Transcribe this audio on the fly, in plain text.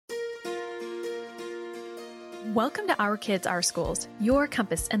Welcome to Our Kids, Our Schools, your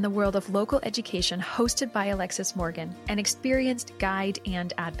compass in the world of local education, hosted by Alexis Morgan, an experienced guide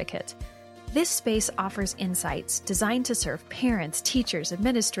and advocate. This space offers insights designed to serve parents, teachers,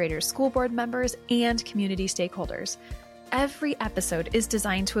 administrators, school board members, and community stakeholders. Every episode is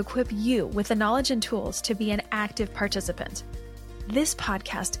designed to equip you with the knowledge and tools to be an active participant. This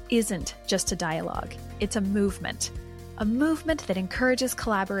podcast isn't just a dialogue, it's a movement that encourages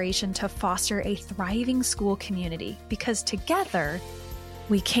collaboration to foster a thriving school community, because together,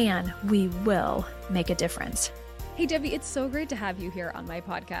 we will make a difference. Hey, Debbie, it's so great to have you here on my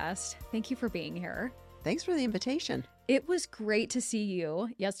podcast. Thank you for being here. Thanks for the invitation. It was great to see you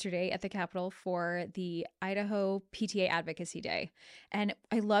yesterday at the Capitol for the Idaho PTA Advocacy Day. And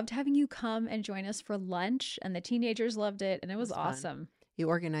I loved having you come and join us for lunch, and the teenagers loved it, and it was awesome. You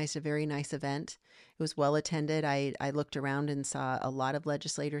organized a very nice event. It was well attended. I looked around and saw a lot of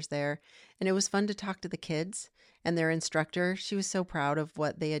legislators there, and it was fun to talk to the kids and their instructor. She was so proud of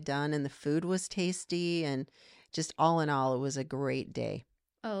what they had done, and the food was tasty, and just all in all, it was a great day.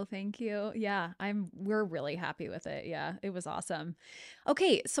 Oh, thank you. Yeah, we're really happy with it. Yeah, it was awesome.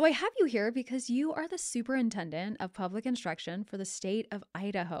 Okay, so I have you here because you are the Superintendent of Public Instruction for the state of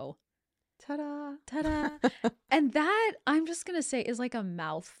Idaho. Ta-da. Ta-da. And that, I'm just going to say, is like a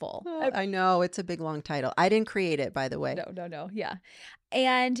mouthful. I know. It's a big, long title. I didn't create it, by the way. No. Yeah.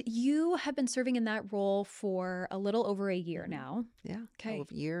 And you have been serving in that role for a little over a year now. Yeah. Okay.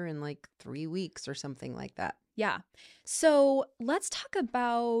 A year and like 3 weeks or something like that. Yeah. So let's talk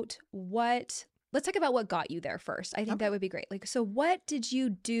about what got you there first. I think that would be great. So what did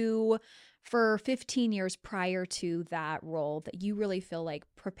you do for 15 years prior to that role that you really feel like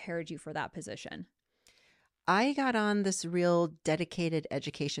prepared you for that position? I got on this real dedicated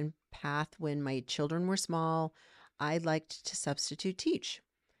education path when my children were small. I liked to substitute teach.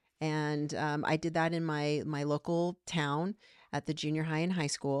 And I did that in my local town at the junior high and high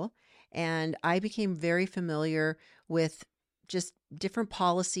school. And I became very familiar with just different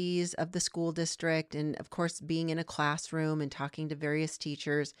policies of the school district. And of course, being in a classroom and talking to various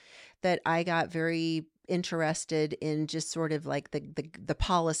teachers, that I got very interested in just sort of like the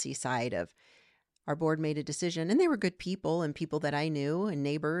policy side of our board made a decision, and they were good people and people that I knew and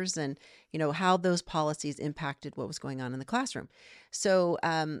neighbors, and, how those policies impacted what was going on in the classroom. So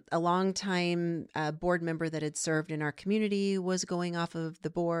a long time board member that had served in our community was going off of the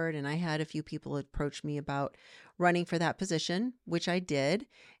board, and I had a few people approach me about running for that position, which I did.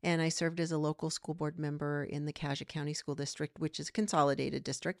 And I served as a local school board member in the Cassia County School District, which is a consolidated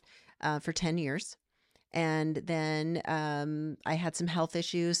district, for 10 years. And then I had some health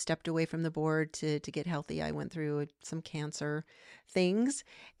issues, stepped away from the board to get healthy. I went through some cancer things.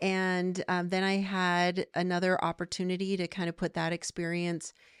 And then I had another opportunity to kind of put that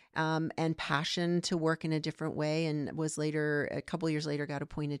experience and passion to work in a different way, and was later, a couple years later, got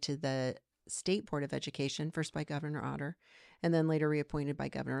appointed to the State Board of Education, first by Governor Otter, and then later reappointed by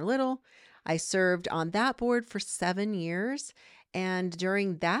Governor Little. I served on that board for 7 years. And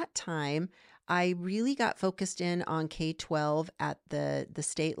during that time, I really got focused in on K-12 at the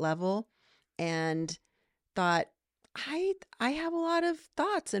state level, and thought I have a lot of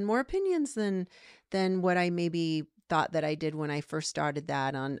thoughts and more opinions than what I maybe thought that I did when I first started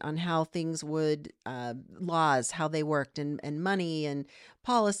that, on how things would, laws, how they worked, and money and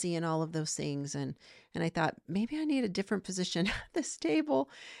policy and all of those things. And I thought maybe I need a different position at this table.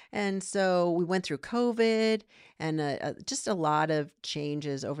 And so we went through COVID and just a lot of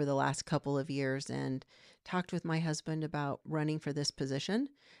changes over the last couple of years, and talked with my husband about running for this position.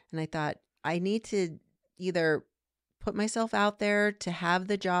 And I thought I need to either put myself out there to have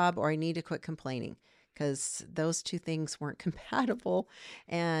the job, or I need to quit complaining, because those two things weren't compatible.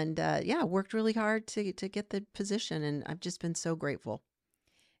 And worked really hard to get the position. And I've just been so grateful.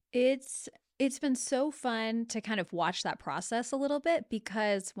 It's been so fun to kind of watch that process a little bit,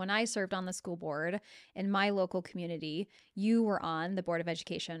 because when I served on the school board in my local community, you were on the Board of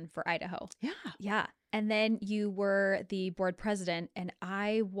Education for Idaho. Yeah. Yeah. And then you were the board president, and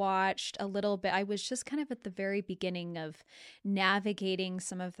I watched a little bit. I was just kind of at the very beginning of navigating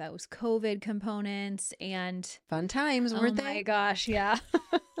some of those COVID components, and fun times, weren't they? Oh my gosh. Yeah.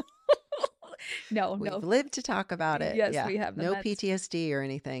 No. We've lived to talk about it. Yes, we have. No PTSD or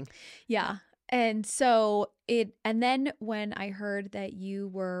anything. Yeah. And then when I heard that you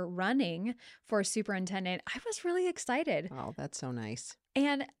were running for superintendent, I was really excited. Oh, that's so nice.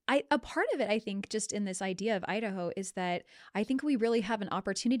 And a part of it, I think, just in this idea of Idaho is that I think we really have an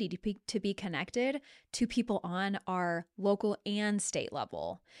opportunity to be connected to people on our local and state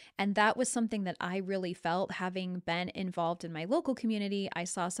level. And that was something that I really felt having been involved in my local community. I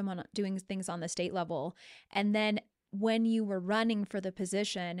saw someone doing things on the state level. And then when you were running for the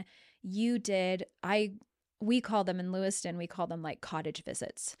position, we call them in Lewiston, we call them like cottage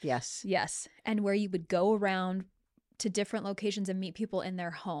visits. Yes. Yes. And where you would go around to different locations and meet people in their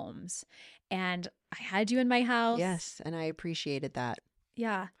homes. And I had you in my house. Yes. And I appreciated that.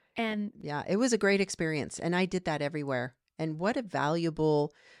 Yeah. And yeah, it was a great experience. And I did that everywhere. And what a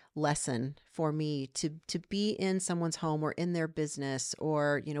valuable lesson for me to be in someone's home or in their business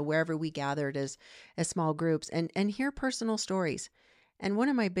or, wherever we gathered as small groups and hear personal stories. And one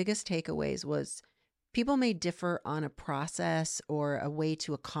of my biggest takeaways was people may differ on a process or a way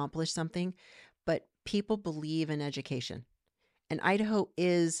to accomplish something, but people believe in education. And Idaho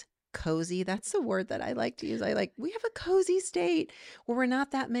is cozy. That's the word that I like to use. We have a cozy state where we're not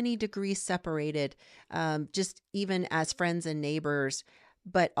that many degrees separated, just even as friends and neighbors,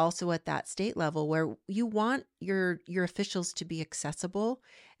 but also at that state level where you want your officials to be accessible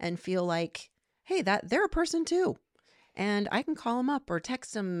and feel like, hey, that they're a person too. And I can call them up or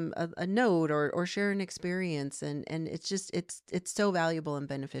text them a note or share an experience. And it's just, it's so valuable and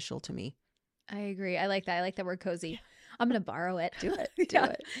beneficial to me. I agree. I like that. I like that word cozy. I'm going to borrow it. Do it. Do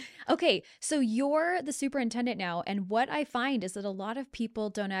it. Okay. So you're the superintendent now. And what I find is that a lot of people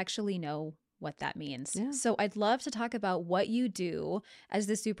don't actually know what that means. Yeah. So I'd love to talk about what you do as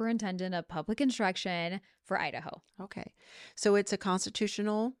the superintendent of public instruction for Idaho. Okay. So it's a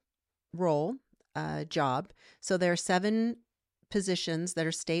constitutional role, job. So there are 7 positions that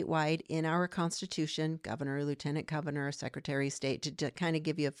are statewide in our Constitution: governor, lieutenant governor, secretary of state, to kind of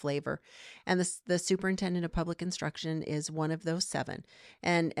give you a flavor. And the superintendent of public instruction is one of those 7.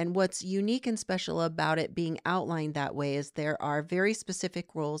 And what's unique and special about it being outlined that way is there are very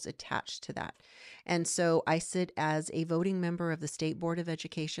specific roles attached to that. And so I sit as a voting member of the State Board of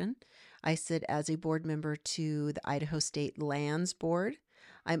Education. I sit as a board member to the Idaho State Lands Board.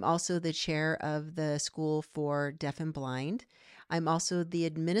 I'm also the chair of the School for Deaf and Blind. I'm also the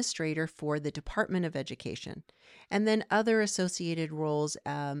administrator for the Department of Education. And then other associated roles,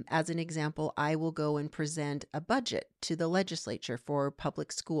 as an example, I will go and present a budget to the legislature for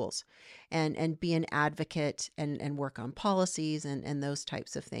public schools and be an advocate and work on policies and those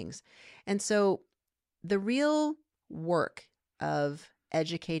types of things. And so the real work of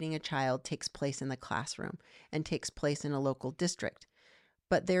educating a child takes place in the classroom and takes place in a local district.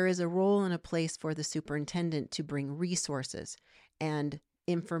 But there is a role and a place for the superintendent to bring resources and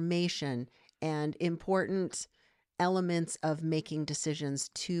information and important elements of making decisions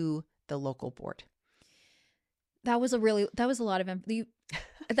to the local board. That was a lot of that was a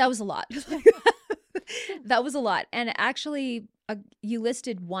lot. That was a lot. And actually, you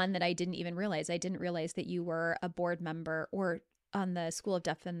listed one that I didn't even realize. I didn't realize that you were a board member or on the School of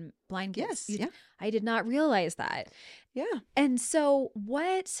Deaf and Blind Kids. Yes. Yeah. I did not realize that. Yeah. And so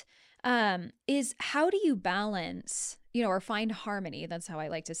what how do you balance, or find harmony? That's how I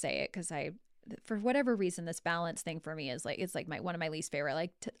like to say it, because for whatever reason, this balance thing for me is it's like one of my least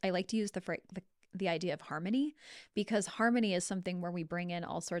favorite. I like to use the idea of harmony, because harmony is something where we bring in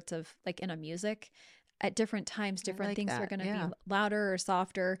all sorts of, like in a music, at different times, different things are going to be louder or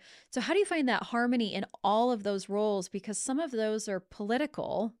softer. So how do you find that harmony in all of those roles? Because some of those are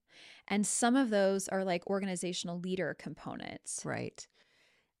political and some of those are like organizational leader components. Right.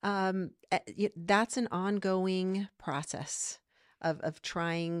 That's an ongoing process of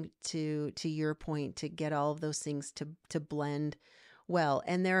trying to your point, to get all of those things to blend well.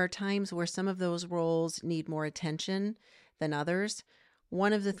 And there are times where some of those roles need more attention than others.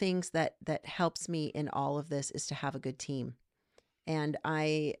 One of the things that helps me in all of this is to have a good team. And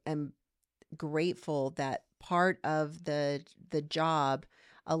I am grateful that part of the job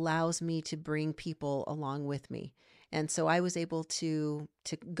allows me to bring people along with me. And so I was able to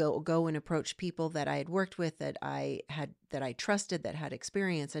go and approach people that I had worked with, that I trusted, that had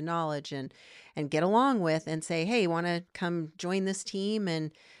experience and knowledge, and get along with, and say, hey, want to come join this team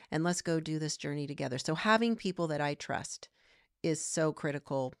and let's go do this journey together. So having people that I trust is so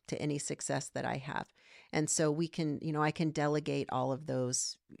critical to any success that I have. And so we can, I can delegate all of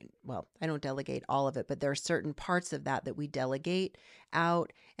those. Well, I don't delegate all of it, but there are certain parts of that we delegate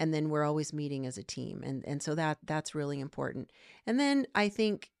out, and then we're always meeting as a team. And so that's really important. And then I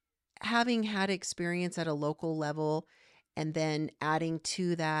think having had experience at a local level and then adding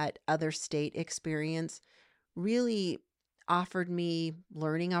to that other state experience really offered me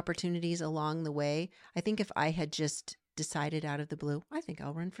learning opportunities along the way. I think if I had just decided out of the blue, I think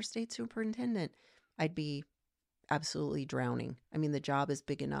I'll run for state superintendent, I'd be absolutely drowning. I mean, the job is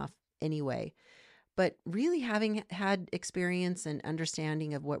big enough anyway. But really having had experience and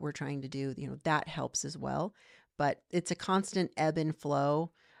understanding of what we're trying to do, that helps as well. But it's a constant ebb and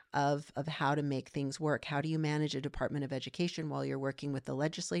flow of how to make things work. How do you manage a Department of Education while you're working with the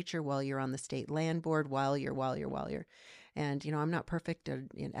legislature, while you're on the state land board, while you're. And, I'm not perfect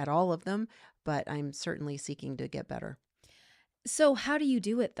at all of them, but I'm certainly seeking to get better. So how do you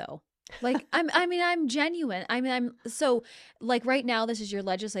do it though? Like, I'm genuine. So like right now, this is your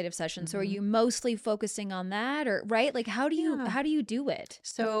legislative session. So are you mostly focusing on that, or right? Like, how do you do it?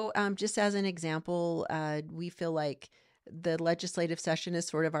 So just as an example, we feel like the legislative session is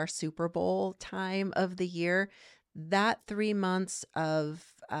sort of our Super Bowl time of the year. That 3 months of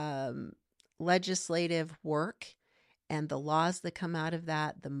legislative work and the laws that come out of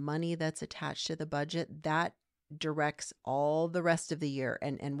that, the money that's attached to the budget, that directs all the rest of the year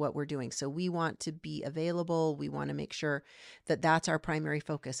and what we're doing. So we want to be available. We want to make sure that that's our primary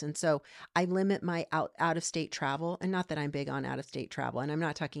focus. And so I limit my out of state travel, and not that I'm big on out of state travel. And I'm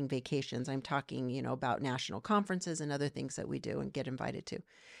not talking vacations. I'm talking, about national conferences and other things that we do and get invited to.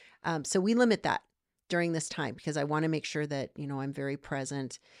 So we limit that during this time because I want to make sure that, I'm very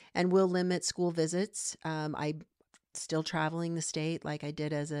present, and we'll limit school visits. I still traveling the state like I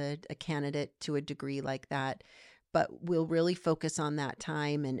did as a candidate to a degree like that. But we'll really focus on that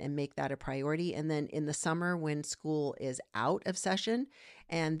time and make that a priority. And then in the summer when school is out of session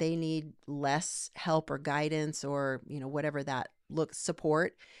and they need less help or guidance or, whatever that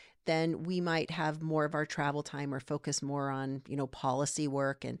support, then we might have more of our travel time or focus more on, policy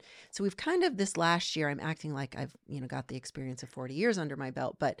work. And so we've kind of this last year, I'm acting like I've, got the experience of 40 years under my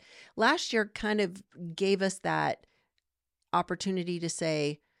belt, but last year kind of gave us that opportunity to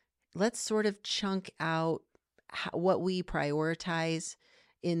say, let's sort of chunk out what we prioritize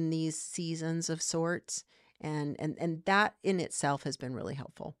in these seasons of sorts. And that in itself has been really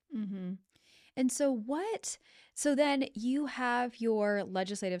helpful. Mm-hmm. And so then you have your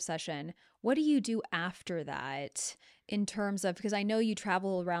legislative session. What do you do after that in terms of, because I know you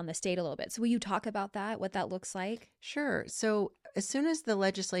travel around the state a little bit. So will you talk about that, what that looks like? Sure. So as soon as the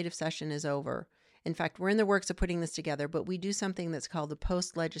legislative session is over, in fact, we're in the works of putting this together, but we do something that's called the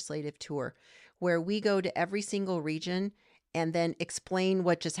post-legislative tour, where we go to every single region and then explain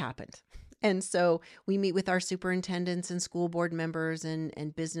what just happened. And so we meet with our superintendents and school board members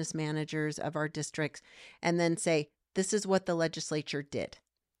and business managers of our districts and then say, this is what the legislature did.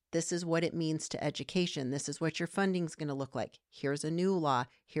 This is what it means to education. This is what your funding is going to look like. Here's a new law.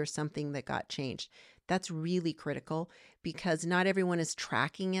 Here's something that got changed. That's really critical because not everyone is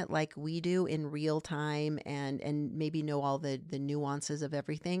tracking it like we do in real time and maybe know all the nuances of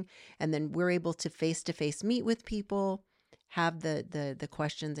everything. And then we're able to face-to-face meet with people, have the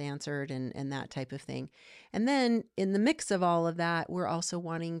questions answered and that type of thing. And then in the mix of all of that, we're also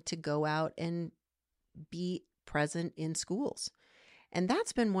wanting to go out and be present in schools. And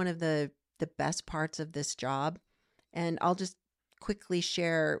that's been one of the best parts of this job. And I'll just quickly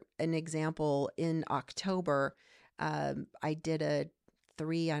share an example. In October, I did I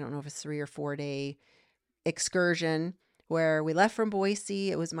don't know if it's 3 or 4 day excursion where we left from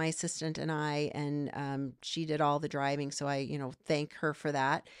Boise. It was my assistant and I, and she did all the driving. So I, thank her for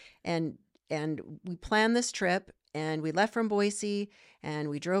that. And we planned this trip and we left from Boise and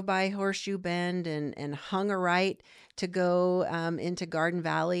we drove by Horseshoe Bend and hung a right to go into Garden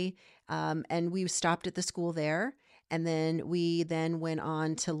Valley. And we stopped at the school there. And then we went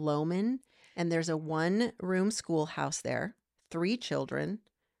on to Lohman, and there's a 1-room schoolhouse there, 3 children.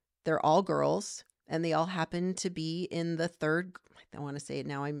 They're all girls, and they all happen to be in the third, I want to say it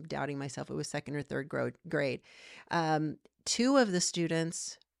now, I'm doubting myself, it was 2nd or 3rd grade. 2 of the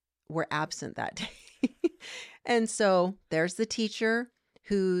students were absent that day. And so there's the teacher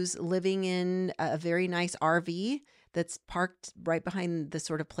who's living in a very nice RV that's parked right behind the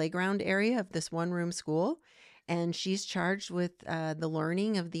sort of playground area of this 1-room school. And she's charged with the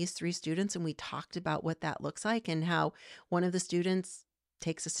learning of these 3 students. And we talked about what that looks like and how one of the students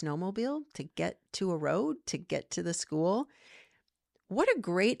takes a snowmobile to get to a road, to get to the school. What a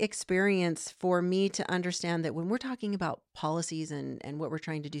great experience for me to understand that when we're talking about policies and what we're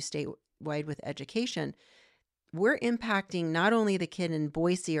trying to do statewide with education, we're impacting not only the kid in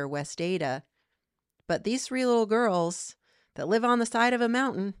Boise or West Ada, but these 3 little girls that live on the side of a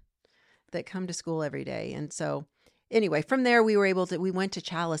mountain that come to school every day. And so anyway, from there we went to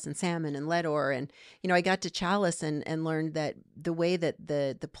Chalice and Salmon and Leadore, and I got to Chalice and learned that the way that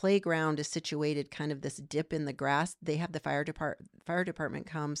the playground is situated, kind of this dip in the grass, they have the fire department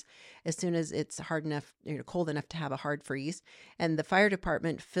comes as soon as it's hard enough, cold enough to have a hard freeze, and the fire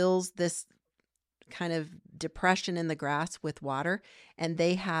department fills this kind of depression in the grass with water, and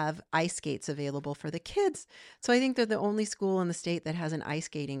they have ice skates available for the kids. So I think they're the only school in the state that has an ice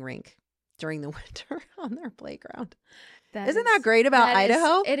skating rink during the winter on their playground. Isn't that great about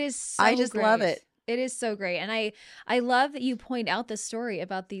Idaho? It is so I just great. love it. It is so great. And I love that you point out the story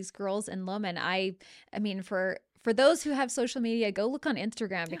about these girls in Lowman. I mean, for those who have social media, go look on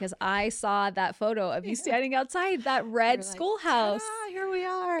Instagram, because I saw that photo of you standing outside that red schoolhouse. Here we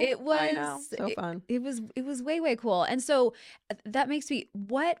are. It was so fun. It was way, way cool. And so that makes me,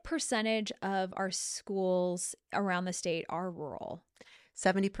 what percentage of our schools around the state are rural?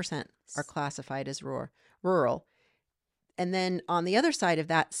 70% are classified as rural. And then on the other side of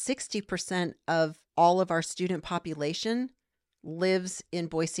that, 60% of all of our student population lives in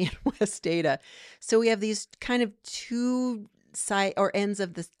Boise and West Ada. So we have these kind of two ends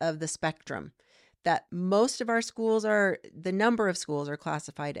of the spectrum, that most of our schools the number of schools are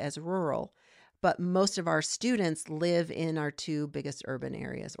classified as rural, but most of our students live in our two biggest urban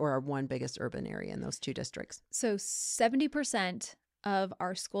areas, or our one biggest urban area in those two districts. So 70% of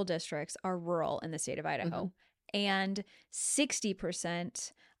our school districts are rural in the state of Idaho, and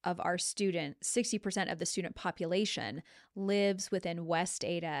 60% of the student population lives within West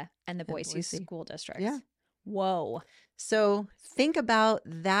Ada and the Boise school districts. Yeah. Whoa. So think about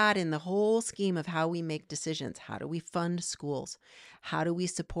that in the whole scheme of how we make decisions. How do we fund schools? How do we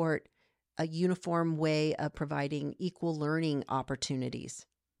support a uniform way of providing equal learning opportunities?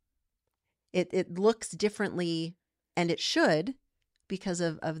 It looks differently, and it should, because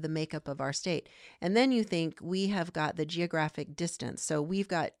of the makeup of our state. And then you think we have got the geographic distance. So we've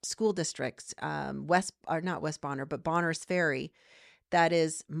got school districts, not West Bonner, but Bonner's Ferry, that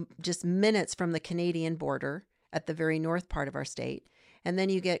is just minutes from the Canadian border at the very north part of our state. And then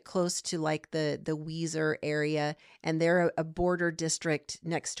you get close to like the Weiser area, and they're a border district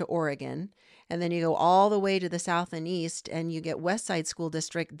next to Oregon. And then you go all the way to the south and east, and you get Westside School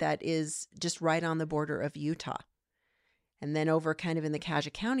District that is just right on the border of Utah. And then over kind of in the Cassia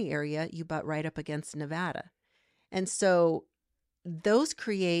County area, you butt right up against Nevada. And so those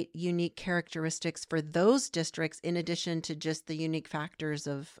create unique characteristics for those districts, in addition to just the unique factors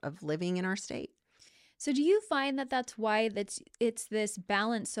of living in our state. So do you find that that's why it's this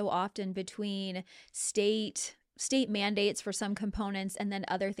balance so often between state mandates for some components, and then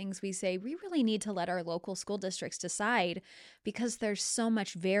other things we say we really need to let our local school districts decide, because there's so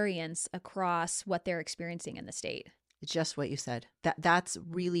much variance across what they're experiencing in the state? Just what you said. That's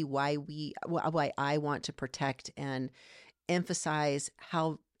really why I want to protect and emphasize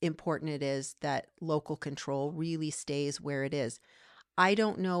how important it is that local control really stays where it is. I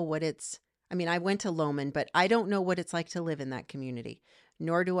don't know what I went to Lowman, but I don't know what it's like to live in that community.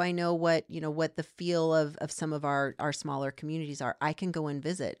 Nor do I know what the feel of some of our smaller communities are. I can go and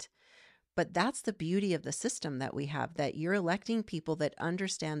visit. But that's the beauty of the system that we have, that you're electing people that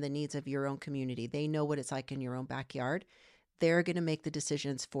understand the needs of your own community. They know what it's like in your own backyard. They're going to make the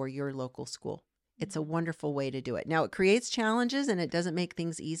decisions for your local school. It's a wonderful way to do it. Now, it creates challenges and it doesn't make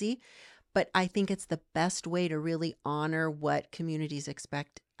things easy, but I think it's the best way to really honor what communities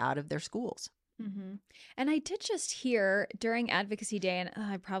expect out of their schools. Mm-hmm. And I did just hear during Advocacy Day, and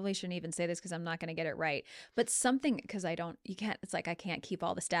I probably shouldn't even say this because I'm not going to get it right, but something, because it's like I can't keep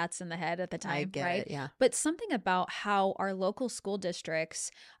all the stats in the head at the time, I get right? it, yeah. But something about how our local school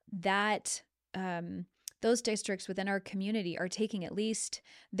districts, those districts within our community are taking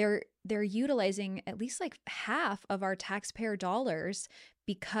they're utilizing at least like half of our taxpayer dollars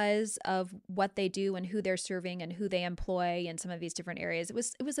because of what they do and who they're serving and who they employ in some of these different areas.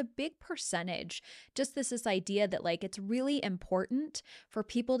 It was a big percentage. Just this idea that like it's really important for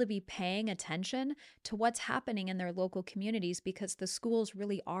people to be paying attention to what's happening in their local communities, because the schools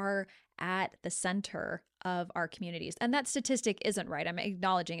really are at the center of our communities. And that statistic isn't right. I'm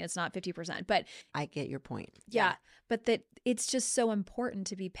acknowledging it's not 50%, but I get your point. Yeah, but that it's just so important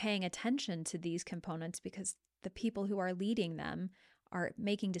to be paying attention to these components, because the people who are leading them are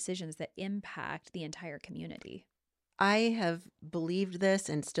making decisions that impact the entire community. I have believed this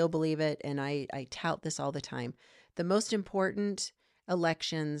and still believe it, and I tout this all the time. The most important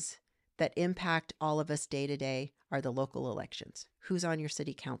elections that impact all of us day to day are the local elections. Who's on your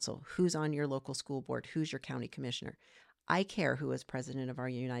city council? Who's on your local school board? Who's your county commissioner? I care who is president of our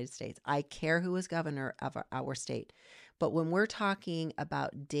United States. I care who is governor of our state. But when we're talking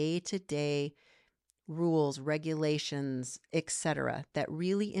about day-to-day rules, regulations, etc., that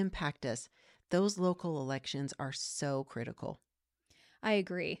really impact us, those local elections are so critical. I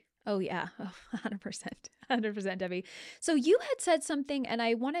agree. Oh, yeah. Oh, 100%. 100%, Debbie. So you had said something, and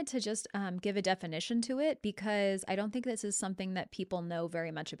I wanted to just give a definition to it because I don't think this is something that people know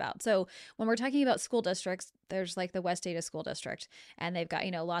very much about. So when we're talking about school districts, there's like the West Ada School District, and they've got,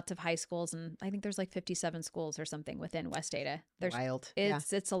 lots of high schools, and I think there's like 57 schools or something within West Ada. Wild. Yeah.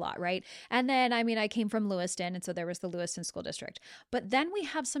 It's a lot, right? And then, I came from Lewiston, and so there was the Lewiston School District. But then we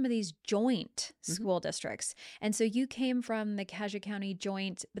have some of these joint school districts. And so you came from the Cassia County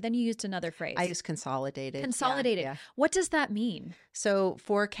joint, but then you used another phrase. I use consolidated. Consolidated. Yeah. What does that mean? So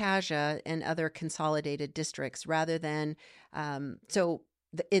for Cassia and other consolidated districts, rather than,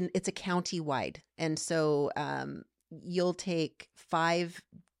 it's a county-wide. And so you'll take 5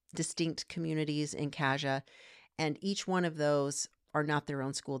 distinct communities in Cassia, and each one of those are not their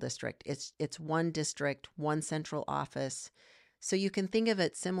own school district. It's one district, one central office. So you can think of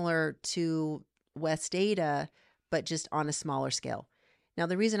it similar to West Ada, but just on a smaller scale. Now,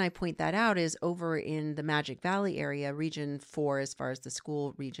 the reason I point that out is over in the Magic Valley area, Region 4, as far as the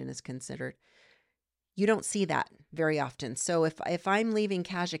school region is considered, you don't see that very often. So if I'm leaving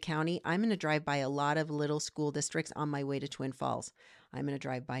Cassia County, I'm going to drive by a lot of little school districts on my way to Twin Falls. I'm going to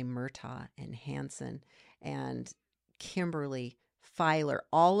drive by Murtaugh and Hanson and Kimberly, Filer.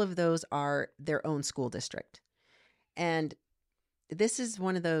 All of those are their own school district. And this is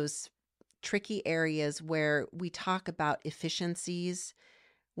one of those tricky areas where we talk about efficiencies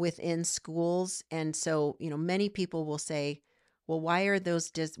within schools. And so, many people will say, well, why are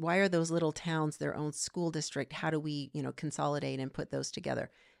those little towns their own school district? How do we, consolidate and put those together?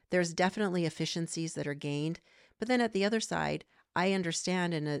 There's definitely efficiencies that are gained. But then at the other side, I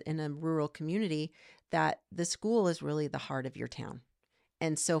understand in a rural community that the school is really the heart of your town.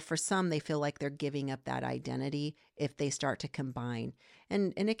 And so for some, they feel like they're giving up that identity if they start to combine.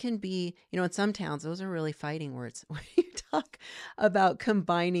 And it can be, in some towns, those are really fighting words when you talk about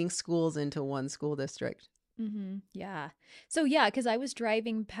combining schools into one school district. Mm-hmm. Yeah. So because I was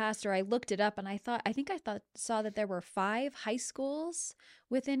driving past, or I looked it up, and I saw that there were 5 high schools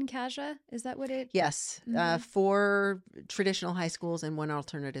within Cassia. Is that what it? Yes. 4 traditional high schools and 1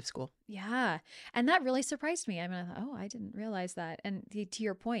 alternative school. Yeah. And that really surprised me. I thought, I didn't realize that. And to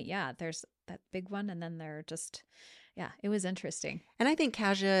your point, there's that big one, and then they're just, it was interesting. And I think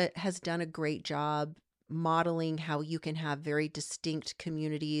Cassia has done a great job modeling how you can have very distinct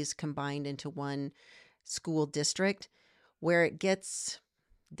communities combined into one school district. Where it gets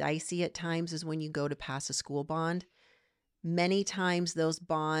dicey at times is when you go to pass a school bond. Many times those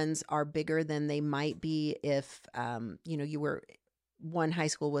bonds are bigger than they might be if, one high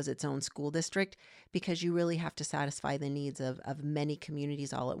school was its own school district, because you really have to satisfy the needs of many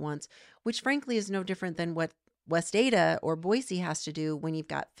communities all at once, which frankly is no different than what West Ada or Boise has to do when you've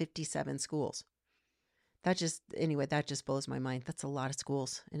got 57 schools. That just blows my mind. That's a lot of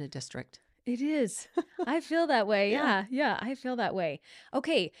schools in a district. It is. I feel that way. Yeah, I feel that way.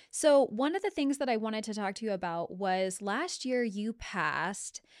 Okay, so one of the things that I wanted to talk to you about was last year you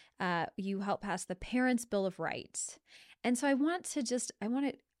helped pass the Parents' Bill of Rights. And so I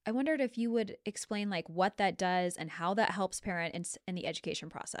wondered if you would explain like what that does and how that helps parent in the education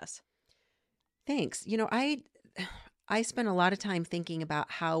process. Thanks. I spent a lot of time thinking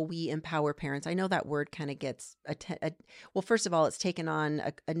about how we empower parents. I know that word kind of gets, well, first of all, it's taken on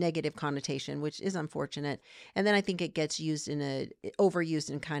a negative connotation, which is unfortunate. And then I think it gets overused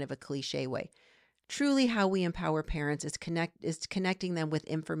in kind of a cliche way. Truly how we empower parents is connecting them with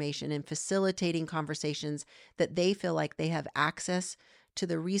information and facilitating conversations that they feel like they have access to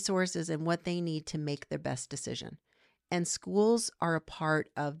the resources and what they need to make their best decision. And schools are a part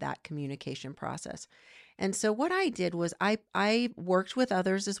of that communication process. And so what I did was I worked with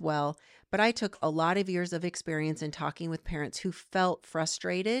others as well, but I took a lot of years of experience in talking with parents who felt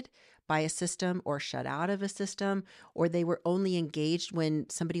frustrated by a system or shut out of a system, or they were only engaged when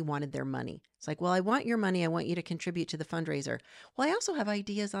somebody wanted their money. It's like, well, I want your money. I want you to contribute to the fundraiser. Well, I also have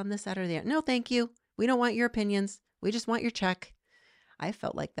ideas on this, that, or that. No, thank you. We don't want your opinions. We just want your check. I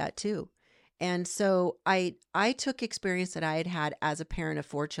felt like that too. And so I took experience that I had as a parent of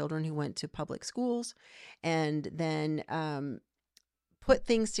 4 children who went to public schools, and then put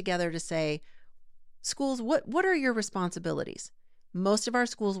things together to say, schools, what are your responsibilities? Most of our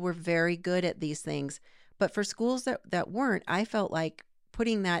schools were very good at these things, but for schools that weren't, I felt like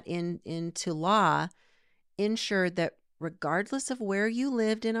putting that into law ensured that regardless of where you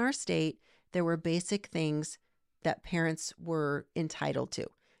lived in our state, there were basic things that parents were entitled to.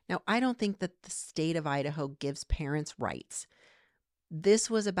 Now, I don't think that the state of Idaho gives parents rights, This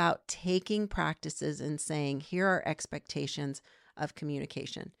was about taking practices and saying, here are expectations of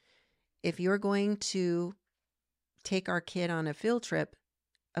communication. If you're going to take our kid on a field trip,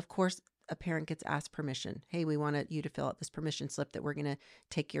 of course, a parent gets asked permission. Hey, we want you to fill out this permission slip that we're going to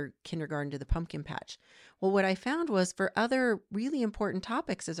take your kindergarten to the pumpkin patch. Well, what I found was for other really important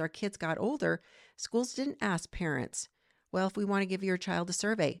topics as our kids got older, schools didn't ask parents, well, if we want to give your child a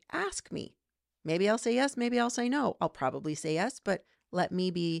survey, ask me. Maybe I'll say yes, maybe I'll say no. I'll probably say yes, but let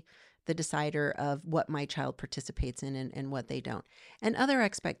me be the decider of what my child participates in and what they don't. And other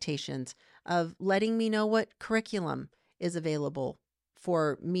expectations of letting me know what curriculum is available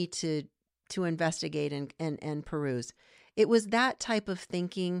for me to investigate and peruse. It was that type of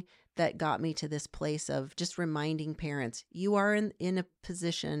thinking that got me to this place of just reminding parents, you are in a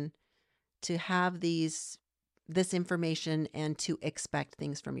position to have this information and to expect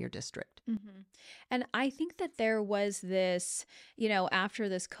things from your district. Mm-hmm. And I think that there was this, after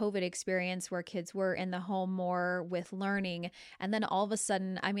this COVID experience where kids were in the home more with learning, and then all of a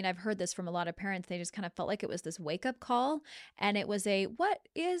sudden, I mean, I've heard this from a lot of parents, they just kind of felt like it was this wake up call, and it was what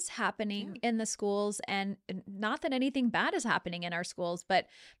is happening in the schools, and not that anything bad is happening in our schools, but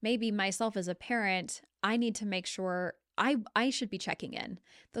maybe myself as a parent, I need to make sure I should be checking in.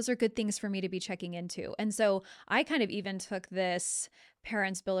 Those are good things for me to be checking into. And so I kind of even took this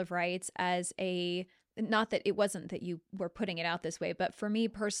Parents' Bill of Rights as not that it wasn't that you were putting it out this way, but for me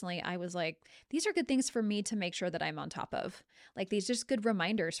personally, I was like, these are good things for me to make sure that I'm on top of. Like, these are just good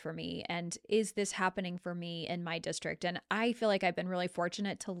reminders for me. And is this happening for me in my district? And I feel like I've been really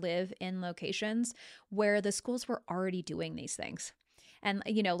fortunate to live in locations where the schools were already doing these things. And,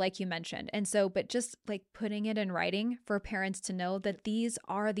 like you mentioned. And so, but just like putting it in writing for parents to know that these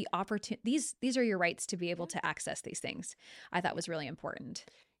are the opportunities, these are your rights to be able to access these things, I thought was really important.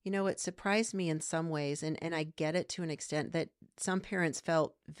 It surprised me in some ways, and I get it to an extent, that some parents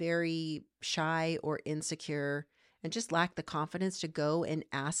felt very shy or insecure and just lacked the confidence to go and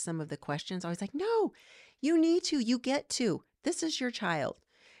ask some of the questions. I was like, no, you need to, you get to, this is your child.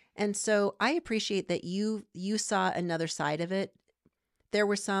 And so I appreciate that you saw another side of it. There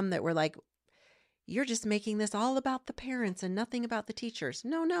were some that were like, you're just making this all about the parents and nothing about the teachers.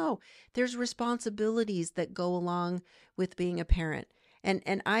 No, there's responsibilities that go along with being a parent.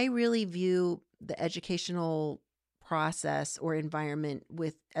 And I really view the educational process or environment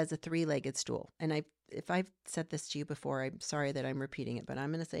as a three-legged stool. And if I've said this to you before, I'm sorry that I'm repeating it, but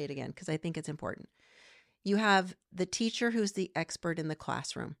I'm going to say it again because I think it's important. You have the teacher who's the expert in the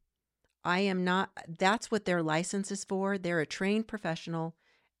classroom. I am not, that's what their license is for. They're a trained professional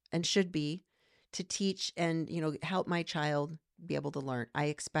and should be to teach and, help my child be able to learn. I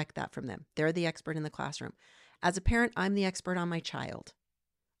expect that from them. They're the expert in the classroom. As a parent, I'm the expert on my child.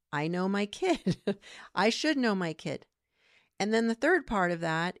 I know my kid. I should know my kid. And then the third part of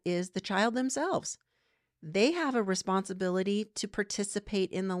that is the child themselves. They have a responsibility to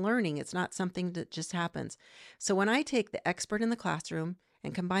participate in the learning. It's not something that just happens. So when I take the expert in the classroom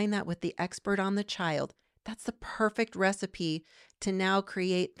and combine that with the expert on the child, that's the perfect recipe to now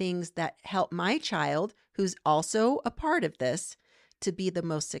create things that help my child, who's also a part of this, to be the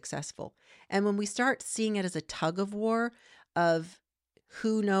most successful. And when we start seeing it as a tug of war of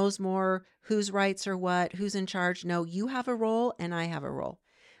who knows more, whose rights are what, who's in charge, no, you have a role and I have a role.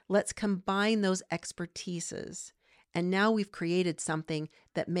 Let's combine those expertises. And now we've created something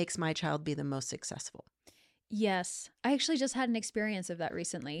that makes my child be the most successful. Yes. I actually just had an experience of that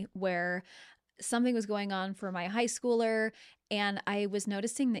recently where something was going on for my high schooler, and I was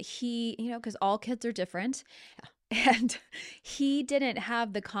noticing that he, because all kids are different, and he didn't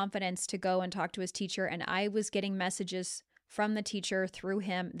have the confidence to go and talk to his teacher, and I was getting messages from the teacher through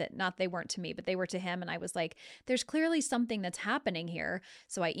him that they weren't to me, but they were to him. And I was like, there's clearly something that's happening here.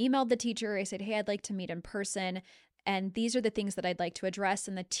 So I emailed the teacher. I said, hey, I'd like to meet in person, and these are the things that I'd like to address.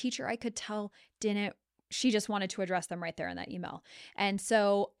 And the teacher, I could tell, she just wanted to address them right there in that email. And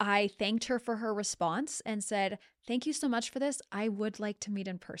so I thanked her for her response and said, thank you so much for this. I would like to meet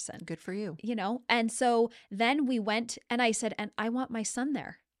in person. Good for you. And so then we went, and I said, and I want my son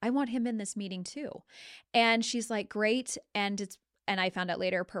there. I want him in this meeting too. And she's like, great. And I found out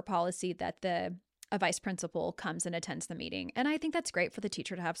later per policy that a vice principal comes and attends the meeting. And I think that's great for the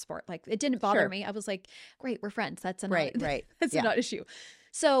teacher to have support. Like, it didn't bother me. I was like, great, we're friends. That's right. That's not an issue.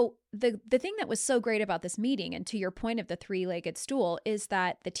 So the thing that was so great about this meeting, and to your point of the three-legged stool, is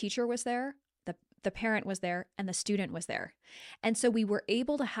that the teacher was there, the parent was there, and the student was there. And so we were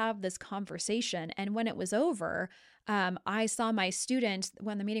able to have this conversation. And when it was over, I saw my student,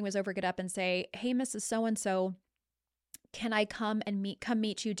 when the meeting was over, get up and say, hey, Mrs. So-and-so, can I come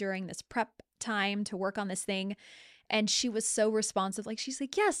meet you during this prep time to work on this thing? And she was so responsive. Like, she's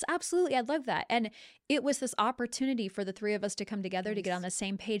like, yes, absolutely. I'd love that. And it was this opportunity for the three of us to come together to get on the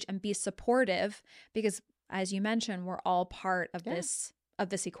same page and be supportive because, as you mentioned, we're all part of this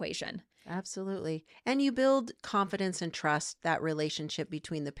equation. Absolutely. And you build confidence and trust, that relationship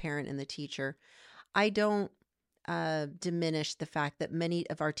between the parent and the teacher. I don't diminish the fact that many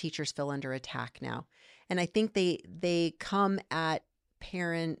of our teachers feel under attack now. And I think they come at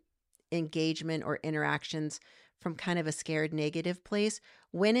parent engagement or interactions from kind of a scared negative place,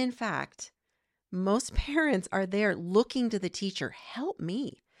 when in fact, most parents are there looking to the teacher, help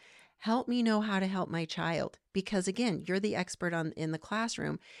me. Help me know how to help my child. Because again, you're the expert in the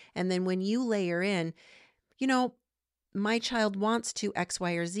classroom. And then when you layer in, my child wants to X,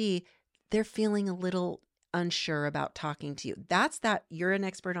 Y, or Z, they're feeling a little unsure about talking to you. That's that you're an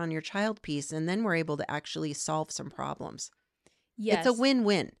expert on your child piece. And then we're able to actually solve some problems. Yes. It's a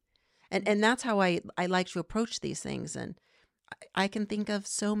win-win. And that's how I like to approach these things. And I can think of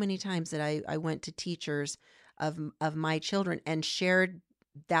so many times that I went to teachers of my children and shared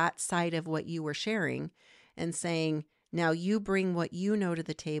that side of what you were sharing and saying, now you bring what you know to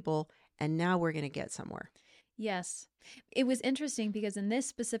the table, and now we're going to get somewhere. Yes. It was interesting because in this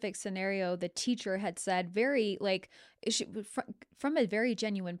specific scenario, the teacher had said very from a very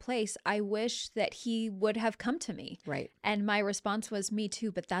genuine place, I wish that he would have come to me. Right. And my response was, me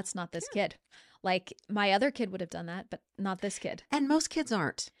too, but that's not this kid. Like, my other kid would have done that, but not this kid. And most kids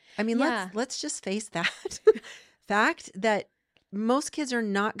aren't. I mean, let's just face that fact that most kids are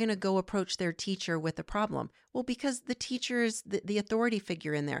not going to go approach their teacher with a problem. Well, because the teacher is the authority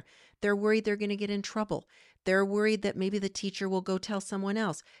figure in there. They're worried they're going to get in trouble. They're worried that maybe the teacher will go tell someone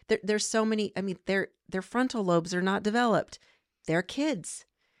else. There's so many, I mean, their frontal lobes are not developed. They're kids.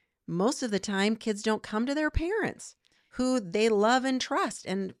 Most of the time, kids don't come to their parents who they love and trust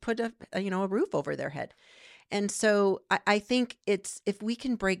and put a roof over their head. And so I think if we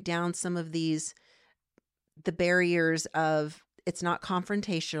can break down some of the barriers of it's not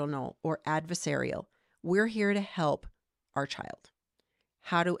confrontational or adversarial, we're here to help our child.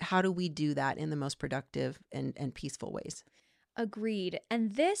 How do we do that in the most productive and peaceful ways? Agreed.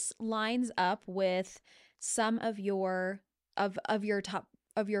 And this lines up with some of your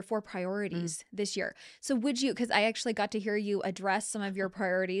four priorities this year. So because I actually got to hear you address some of your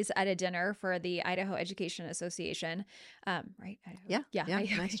priorities at a dinner for the Idaho Education Association. Right? Idaho. Yeah.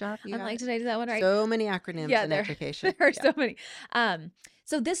 Nice job. I'm like, did I do that one right? So many acronyms in education. There are so many.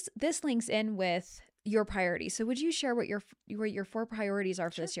 So this links in with your priorities. So would you share what your four priorities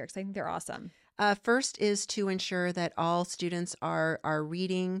are for this year? Because I think they're awesome. First is to ensure that all students are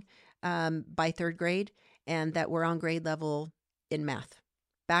reading by third grade and that we're on grade level in math.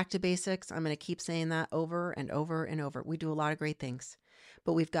 Back to basics. I'm going to keep saying that over and over and over. We do a lot of great things,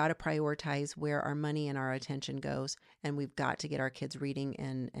 but we've got to prioritize where our money and our attention goes. And we've got to get our kids reading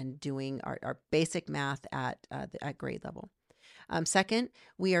and doing our basic math at grade level. Second,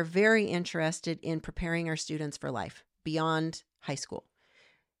 we are very interested in preparing our students for life beyond high school.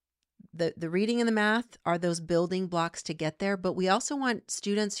 The reading and the math are those building blocks to get there, but we also want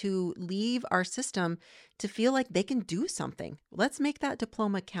students who leave our system to feel like they can do something. Let's make that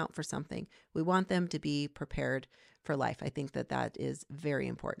diploma count for something. We want them to be prepared for life. I think that is very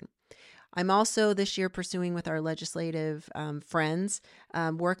important. I'm also this year pursuing with our legislative friends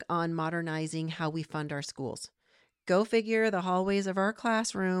work on modernizing how we fund our schools. Go figure, the hallways of our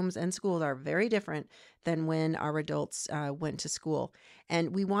classrooms and schools are very different than when our adults went to school.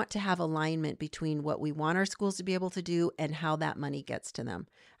 And we want to have alignment between what we want our schools to be able to do and how that money gets to them.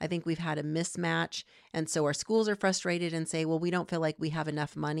 I think we've had a mismatch. And so our schools are frustrated and say, well, we don't feel like we have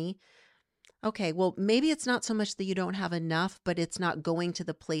enough money. Okay, well, maybe it's not so much that you don't have enough, but it's not going to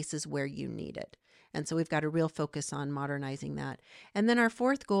the places where you need it. And so we've got a real focus on modernizing that. And then our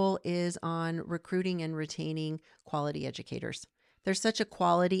fourth goal is on recruiting and retaining quality educators. There's such a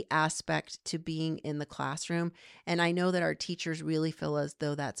quality aspect to being in the classroom. And I know that our teachers really feel as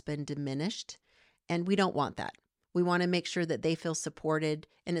though that's been diminished. And we don't want that. We want to make sure that they feel supported.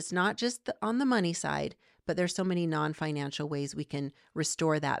 And it's not just on the money side, but there's so many non-financial ways we can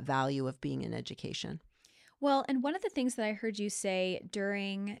restore that value of being in education. Well, and one of the things that I heard you say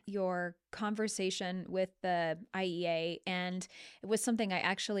during your conversation with the IEA, and it was something I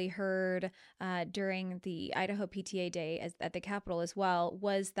actually heard during the Idaho PTA Day at the Capitol as well,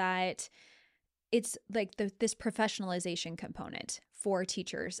 was that it's like this professionalization component for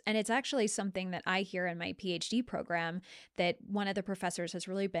teachers. And it's actually something that I hear in my PhD program that one of the professors has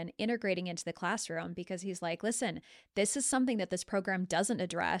really been integrating into the classroom, because he's like, listen, this is something that this program doesn't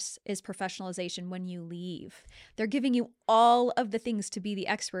address, is professionalization when you leave. They're giving you all of the things to be the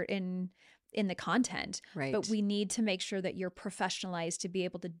expert in in the content, Right. but we need to make sure that you're professionalized to be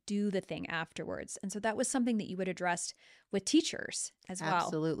able to do the thing afterwards. And so that was something that you would address with teachers as well.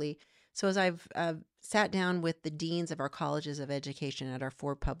 Absolutely. So as I've sat down with the deans of our colleges of education at our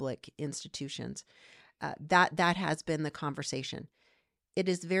 4 public institutions, that has been the conversation. It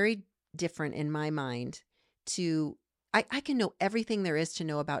is very different in my mind to I can know everything there is to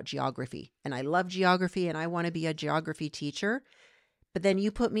know about geography, and I love geography, and I want to be a geography teacher. But then you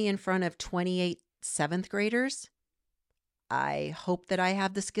put me in front of 28 7th graders. I hope that I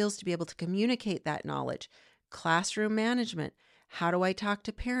have the skills to be able to communicate that knowledge. Classroom management. How do I talk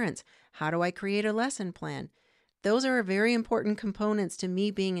to parents? How do I create a lesson plan? Those are very important components to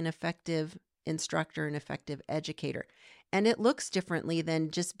me being an effective instructor, an effective educator. And it looks differently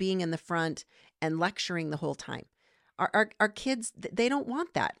than just being in the front and lecturing the whole time. Our kids, they don't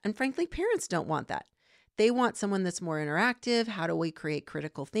want that. And frankly, parents don't want that. They want someone that's more interactive. How do we create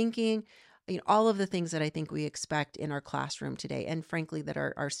critical thinking? All of the things that I think we expect in our classroom today, and frankly, that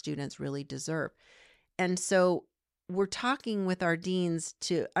our students really deserve. And so we're talking with our deans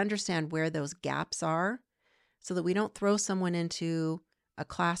to understand where those gaps are so that we don't throw someone into a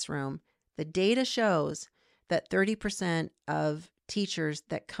classroom. The data shows that 30% of teachers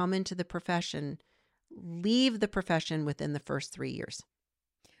that come into the profession leave the profession within the first 3 years.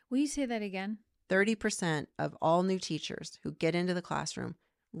 Will you say that again? 30% of all new teachers who get into the classroom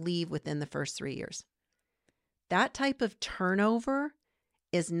leave within the first 3 years. That type of turnover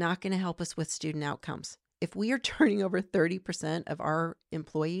is not going to help us with student outcomes. If we are turning over 30% of our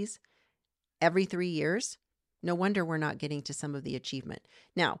employees every 3 years, no wonder we're not getting to some of the achievement.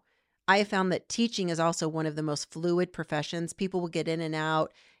 Now, I have found that teaching is also one of the most fluid professions. People will get in and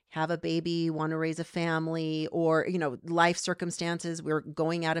out, have a baby, want to raise a family, or, life circumstances. We're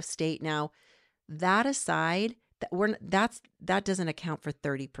going out of state now. That aside, that doesn't account for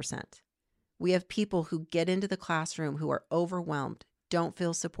 30%. We have people who get into the classroom who are overwhelmed, don't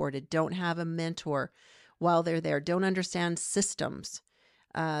feel supported, don't have a mentor while they're there, don't understand systems,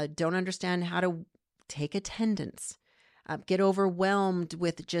 don't understand how to take attendance, get overwhelmed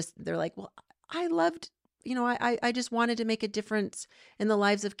with they're like, well, I loved, I just wanted to make a difference in the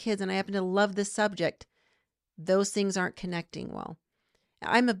lives of kids, and I happen to love this subject. Those things aren't connecting well.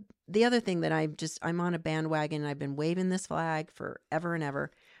 The other thing that I'm on a bandwagon, and I've been waving this flag forever and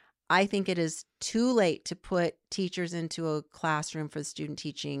ever. I think it is too late to put teachers into a classroom for student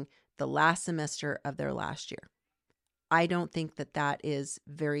teaching the last semester of their last year. I don't think that is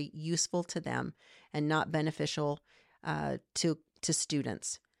very useful to them and not beneficial to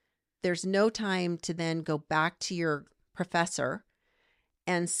students. There's no time to then go back to your professor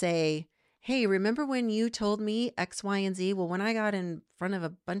and say, hey, remember when you told me X, Y, and Z? Well, when I got in front of a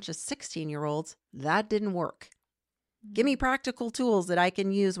bunch of 16-year-olds, that didn't work. Give me practical tools that I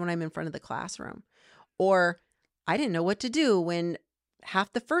can use when I'm in front of the classroom. Or I didn't know what to do when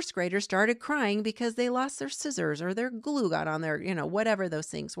half the first graders started crying because they lost their scissors or their glue got on their, whatever those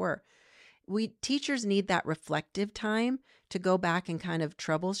things were. Teachers need that reflective time to go back and kind of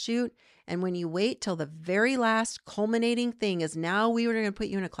troubleshoot. And when you wait till the very last culminating thing is now we were going to put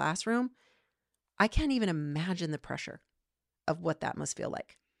you in a classroom, I can't even imagine the pressure of what that must feel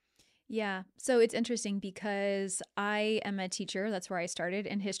like. Yeah. So it's interesting because I am a teacher. That's where I started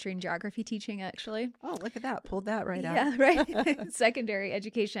in history and geography teaching, actually. Oh, look at that. Pulled that right out. Yeah, right. Secondary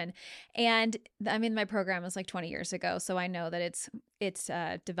education. And I mean, my program was like 20 years ago. So I know that it's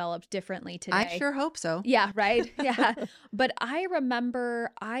developed differently today. I sure hope so. Yeah, right. Yeah. But I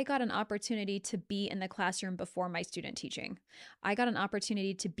remember I got an opportunity to be in the classroom before my student teaching. I got an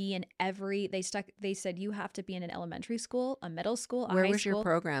opportunity to be in they said you have to be in an elementary school, a middle school, a high school. Where was your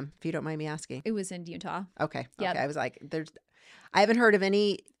program, if you don't mind me asking? It was in Utah. Okay. Yeah. Okay. I was like, I haven't heard of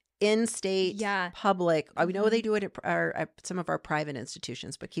any in-state public. I know they do it at some of our private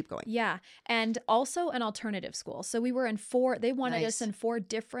institutions, but keep going. Yeah. And also an alternative school. So we were in they wanted us in 4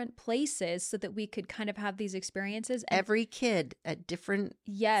 different places so that we could kind of have these experiences. And every kid at different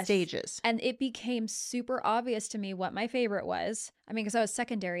stages. And it became super obvious to me what my favorite was. I mean, because I was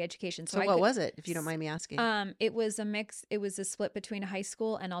secondary education. So what was it, if you don't mind me asking? It was a mix. It was a split between high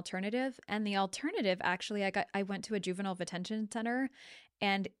school and alternative. And the alternative, actually, I went to a juvenile detention center.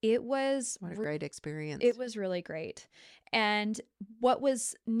 And it was what a great experience. It was really great. And what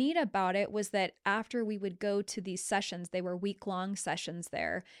was neat about it was that after we would go to these sessions, they were week-long sessions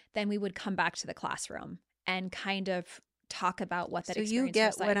there, then we would come back to the classroom and kind of talk about what that experience was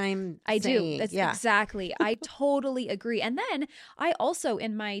like. So you get what I'm saying. I do. That's exactly. I totally agree. And then I also,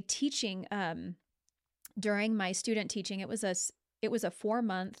 in my teaching, during my student teaching, it was it was a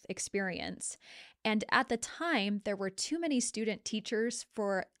 4-month experience. And at the time, there were too many student teachers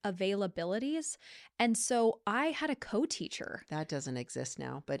for availabilities. And so I had a co-teacher. That doesn't exist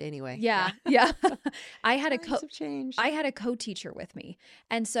now, but anyway. Yeah. I had Times have changed. I had a co-teacher with me.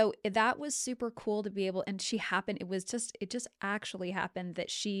 And so that was super cool to be able, and it just actually happened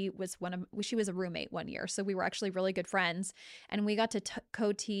that she was a roommate one year. So we were actually really good friends, and we got to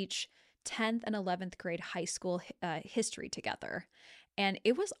co-teach 10th and 11th grade high school history together. And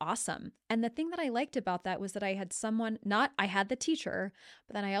it was awesome. And the thing that I liked about that was that I had I had the teacher,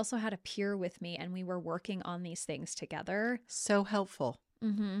 but then I also had a peer with me, and we were working on these things together. So helpful.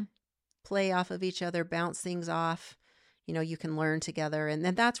 Mm-hmm. Play off of each other, bounce things off. You can learn together. And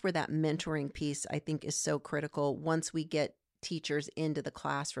then that's where that mentoring piece, I think, is so critical. Once we get teachers into the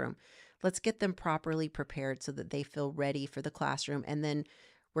classroom, let's get them properly prepared so that they feel ready for the classroom. And then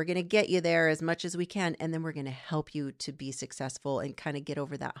we're going to get you there as much as we can. And then we're going to help you to be successful and kind of get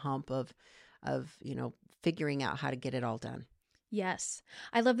over that hump of figuring out how to get it all done. Yes.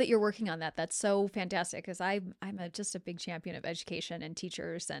 I love that you're working on that. That's so fantastic, because I'm just a big champion of education and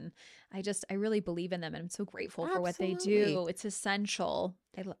teachers, and I really believe in them, and I'm so grateful for what they do. It's essential.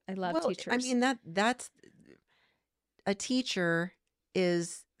 I love teachers. I mean, that's a teacher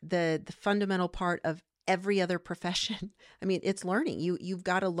is the fundamental part of every other profession. I mean, it's learning. You've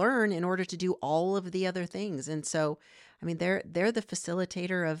got to learn in order to do all of the other things. And so, I mean, they're the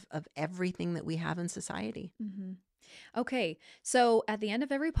facilitator of everything that we have in society. Mm-hmm. Okay, so at the end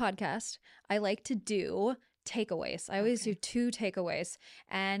of every podcast, I like to do takeaways. I always do 2 takeaways.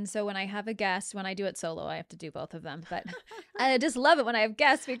 And so when I have a guest, when I do it solo, I have to do both of them. But I just love it when I have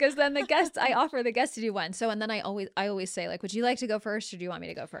guests, because then I offer the guest to do one. So, and then I always say, like, would you like to go first, or do you want me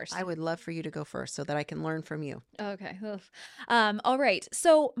to go first? I would love for you to go first so that I can learn from you. Okay. All right.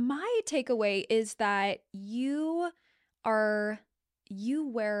 So my takeaway is that you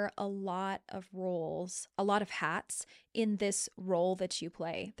wear a lot of roles, a lot of hats in this role that you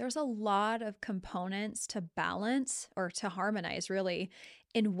play. There's a lot of components to balance, or to harmonize, really,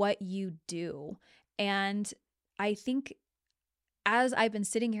 in what you do. And I think as I've been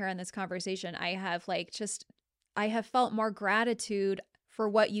sitting here in this conversation, I have felt more gratitude for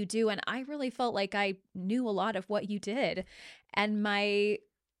what you do. And I really felt like I knew a lot of what you did. And my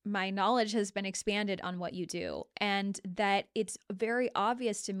knowledge has been expanded on what you do, and that it's very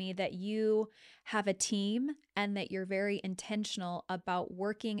obvious to me that you have a team, and that you're very intentional about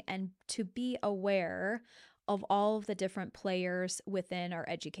working and to be aware of all of the different players within our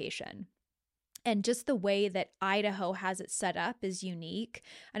education. And just the way that Idaho has it set up is unique.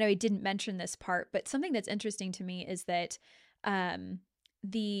 I know I didn't mention this part, but something that's interesting to me is that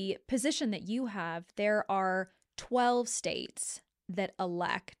the position that you have, there are 12 states that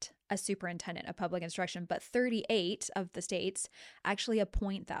elect a superintendent of public instruction, but 38 of the states actually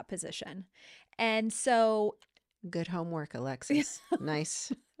appoint that position. And so, good homework, Alexis.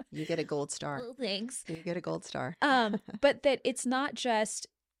 Nice. You get a gold star. Well, thanks. You get a gold star. But that it's not just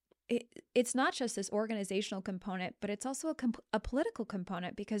this organizational component, but it's also a political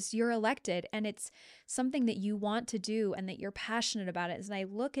component, because you're elected and it's something that you want to do and that you're passionate about it. And I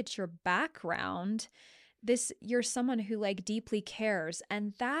look at your background, you're someone who like deeply cares,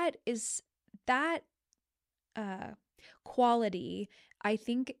 and that quality, I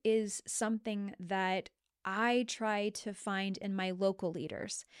think, is something that I try to find in my local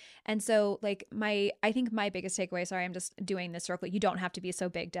leaders. And so like I think my biggest takeaway, sorry, I'm just doing this circle. You don't have to be so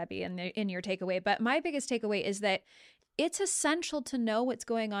big, Debbie, in your takeaway, but my biggest takeaway is that it's essential to know what's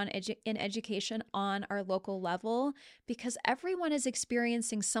going on in education on our local level, because everyone is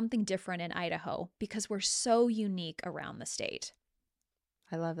experiencing something different in Idaho, because we're so unique around the state.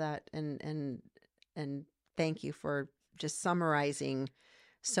 I love that. And thank you for just summarizing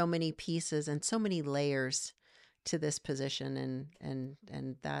so many pieces and so many layers to this position.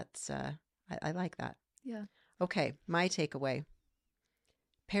 And that's, I like that. Yeah. Okay. My takeaway: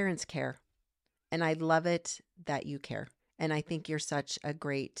 parents care. And I love it that you care. And I think you're such a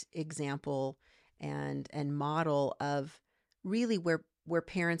great example and model of really where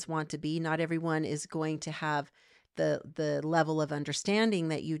parents want to be. Not everyone is going to have the level of understanding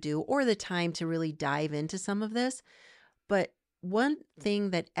that you do, or the time to really dive into some of this. But one thing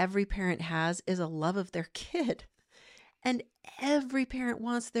that every parent has is a love of their kid. And every parent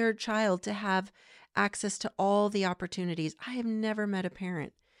wants their child to have access to all the opportunities. I have never met a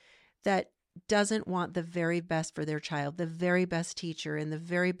parent that doesn't want the very best for their child, the very best teacher in the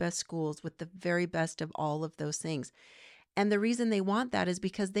very best schools with the very best of all of those things. And the reason they want that is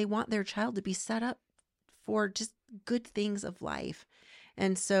because they want their child to be set up for just good things of life.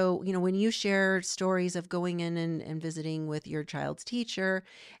 And so, when you share stories of going in and visiting with your child's teacher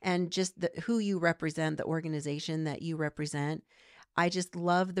and just who you represent, the organization that you represent, I just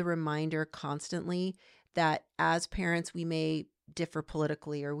love the reminder constantly that as parents, we may differ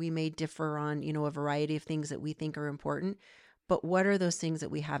politically or we may differ on, a variety of things that we think are important. But what are those things that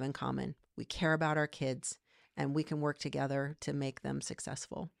we have in common? We care about our kids and we can work together to make them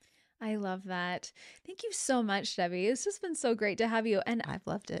successful. I love that. Thank you so much, Debbie. It's just been so great to have you. And I've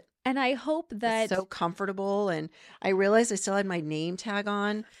loved it. And I hope that it's so comfortable. And I realized I still had my name tag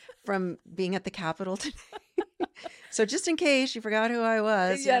on from being at the Capitol today. So just in case you forgot who I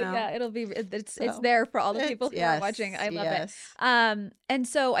was, it'll be, it's there for all the people who are watching. I love it. And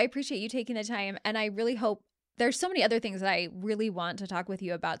so I appreciate you taking the time, and I really hope there's so many other things that I really want to talk with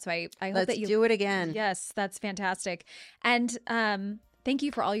you about. So I hope that you do it again. Yes, that's fantastic. And thank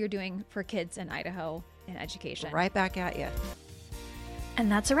you for all you're doing for kids in Idaho in education. Right back at you. And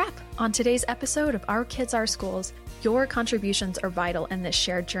that's a wrap on today's episode of Our Kids, Our Schools. Your contributions are vital in this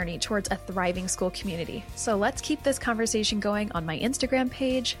shared journey towards a thriving school community. So let's keep this conversation going on my Instagram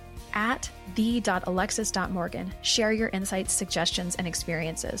page at the.alexis.morgan. Share your insights, suggestions, and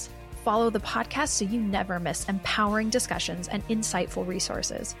experiences. Follow the podcast so you never miss empowering discussions and insightful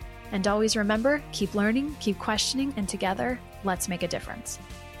resources. And always remember, keep learning, keep questioning, and together, let's make a difference.